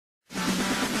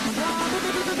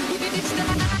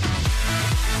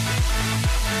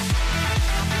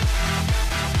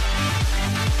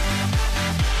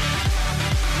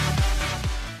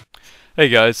Hey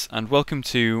guys, and welcome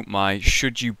to my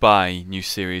Should You Buy new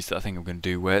series that I think I'm going to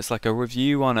do, where it's like a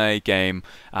review on a game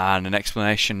and an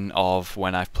explanation of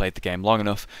when I've played the game long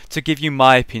enough to give you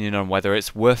my opinion on whether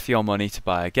it's worth your money to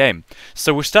buy a game.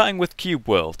 So we're starting with Cube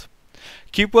World.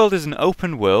 Cube World is an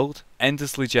open world,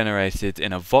 endlessly generated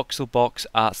in a voxel box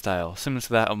art style, similar to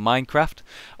that of Minecraft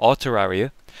or Terraria,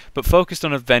 but focused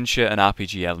on adventure and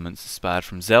RPG elements inspired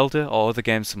from Zelda or other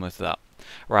games similar to that,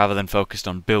 rather than focused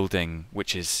on building,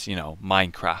 which is,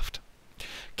 Minecraft.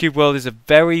 Cube World is a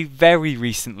very, very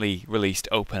recently released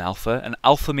open alpha, and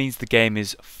alpha means the game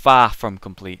is far from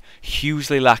complete,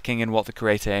 hugely lacking in what the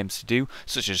creator aims to do,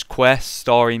 such as quests,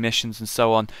 story missions and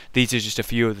so on. These are just a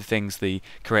few of the things the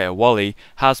creator Wally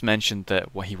has mentioned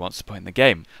that what he wants to put in the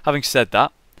game. Having said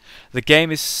that, the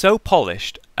game is so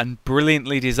polished and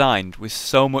brilliantly designed, with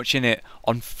so much in it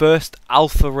on first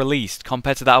alpha released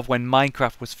compared to that of when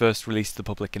Minecraft was first released to the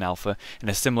public in alpha in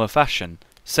a similar fashion.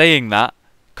 Saying that,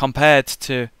 compared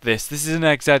to this is an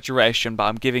exaggeration, but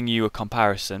I'm giving you a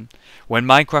comparison. When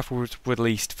Minecraft was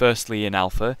released firstly in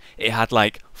alpha, it had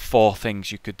like 4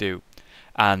 things you could do,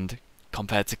 and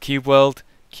compared to Cube World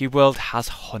has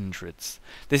hundreds.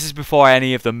 This is before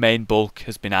any of the main bulk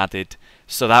has been added,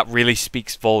 so that really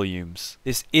speaks volumes.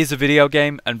 This is a video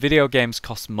game, and video games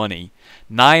cost money.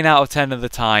 9 out of 10 of the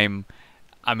time,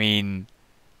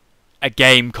 a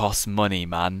game costs money,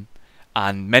 man.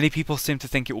 And many people seem to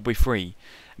think it will be free.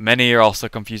 Many are also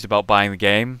confused about buying the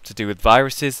game to do with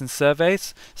viruses and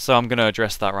surveys, so I'm going to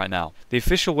address that right now. The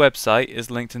official website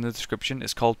is linked in the description.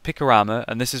 It's called Pickorama,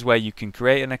 and this is where you can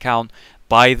create an account,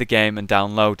 buy the game and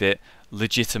download it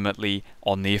legitimately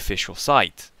on the official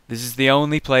site. This is the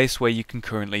only place where you can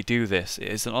currently do this. It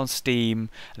isn't on Steam,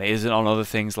 and it isn't on other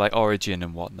things like Origin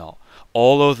and whatnot.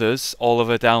 All other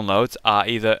downloads are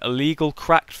either illegal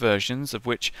cracked versions, of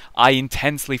which I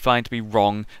intensely find to be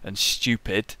wrong and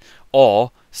stupid,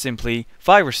 or simply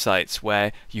virus sites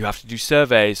where you have to do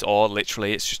surveys, or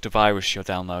literally it's just a virus you're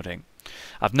downloading.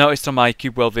 I've noticed on my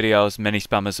Cube World videos many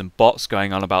spammers and bots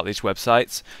going on about these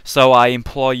websites, so I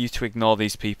implore you to ignore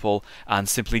these people and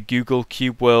simply Google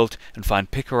Cube World and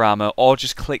find Pickorama, or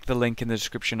just click the link in the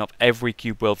description of every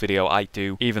Cube World video I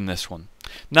do, even this one.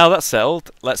 Now that's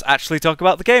settled, let's actually talk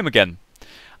about the game again.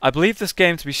 I believe this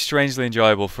game to be strangely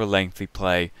enjoyable for a lengthy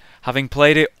play. Having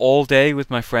played it all day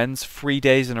with my friends, 3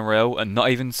 days in a row, and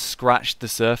not even scratched the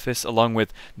surface, along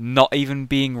with not even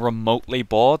being remotely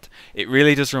bored, it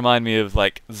really does remind me of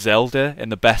like Zelda in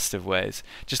the best of ways.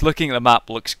 Just looking at the map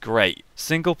looks great.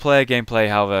 Single player gameplay,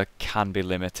 however, can be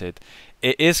limited.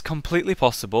 It is completely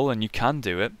possible and you can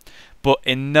do it, but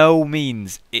in no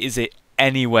means is it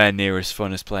anywhere near as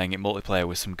fun as playing it multiplayer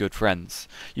with some good friends.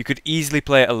 You could easily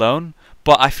play it alone,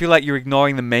 but I feel like you're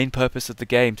ignoring the main purpose of the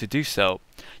game to do so.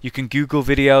 You can Google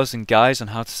videos and guides on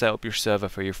how to set up your server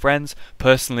for your friends.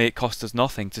 Personally, it costs us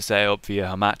nothing to set it up via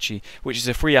Hamachi, which is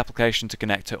a free application to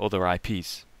connect to other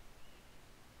IPs.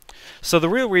 So the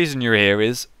real reason you're here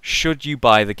is, should you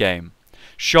buy the game?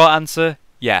 Short answer,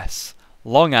 yes.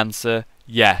 Long answer,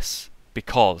 yes.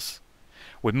 Because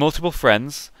with multiple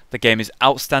friends, the game is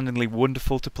outstandingly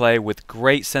wonderful to play, with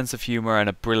great sense of humour and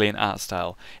a brilliant art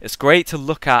style. It's great to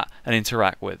look at and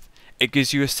interact with. It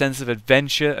gives you a sense of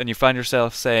adventure, and you find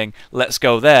yourself saying, let's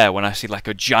go there, when I see like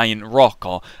a giant rock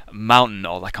or a mountain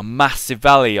or like a massive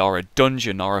valley or a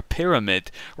dungeon or a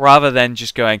pyramid, rather than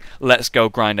just going, let's go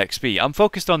grind XP. I'm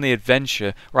focused on the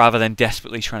adventure rather than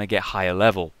desperately trying to get higher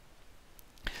level.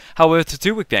 However, to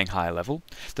do with getting higher level,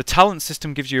 the talent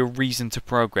system gives you a reason to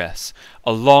progress,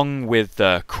 along with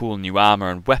the cool new armor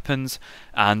and weapons,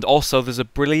 and also there's a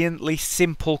brilliantly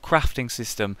simple crafting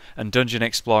system and dungeon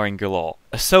exploring galore.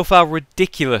 A so far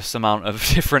ridiculous amount of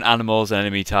different animals,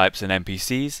 enemy types and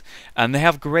NPCs, and they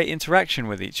have great interaction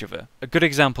with each other. A good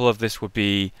example of this would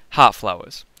be heart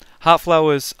flowers. Heart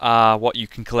flowers are what you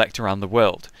can collect around the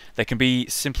world. They can be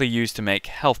simply used to make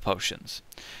health potions.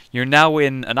 You're now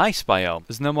in an ice biome.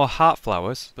 There's no more heart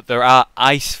flowers, but there are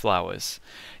ice flowers.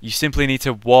 You simply need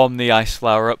to warm the ice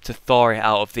flower up to thaw it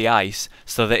out of the ice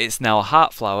so that it's now a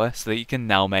heart flower, so that you can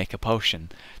now make a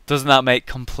potion. Doesn't that make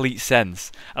complete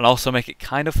sense? And also make it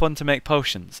kind of fun to make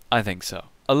potions? I think so.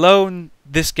 Alone,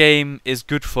 this game is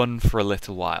good fun for a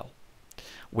little while.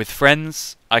 With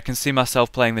friends, I can see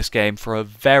myself playing this game for a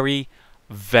very,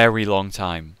 very long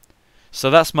time. So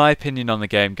that's my opinion on the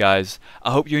game, guys.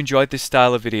 I hope you enjoyed this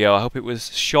style of video. I hope it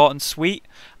was short and sweet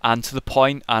and to the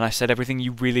point, and I said everything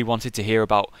you really wanted to hear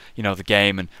about, the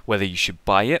game and whether you should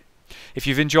buy it. If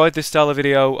you've enjoyed this style of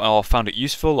video or found it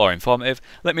useful or informative,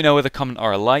 let me know with a comment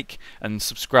or a like, and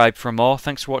subscribe for more.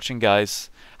 Thanks for watching, guys.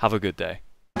 Have a good day.